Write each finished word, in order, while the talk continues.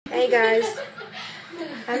Hey guys,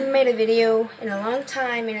 I haven't made a video in a long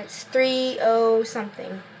time and it's 3:00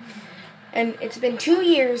 something. And it's been 2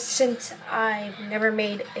 years since I've never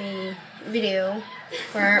made a video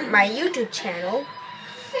for my YouTube channel.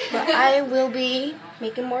 But I will be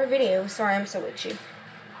making more videos. Sorry, I'm so itchy.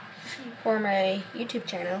 For my YouTube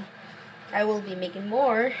channel. I will be making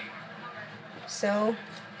more. So,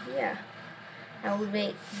 yeah. I will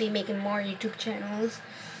be making more YouTube channels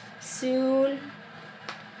soon,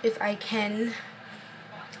 if I can.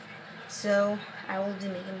 So, I will be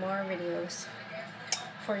making more videos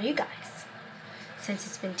for you guys. Since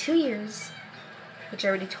it's been 2 years, which I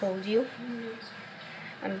already told you.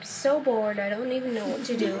 I'm so bored, I don't even know what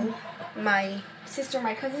to do. My sister and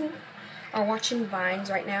my cousin are watching Vines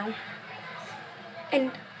right now.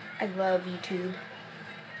 And I love YouTube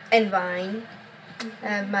and Vine. I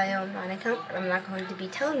have my own Vine account, but I'm not going to be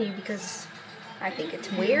telling you because I think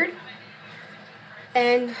it's weird.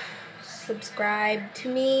 And subscribe to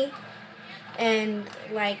me and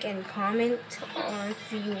like and comment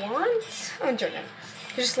if you want. I don't know.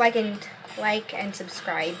 Just like and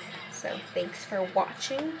subscribe. So thanks for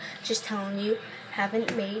watching. Just telling you,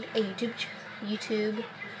 haven't made a YouTube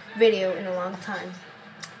video in a long time.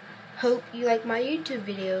 Hope you like my YouTube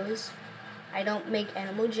videos. I don't make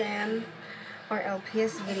Animal Jam or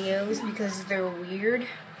LPS videos because they're weird.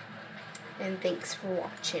 And thanks for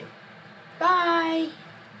watching. Bye!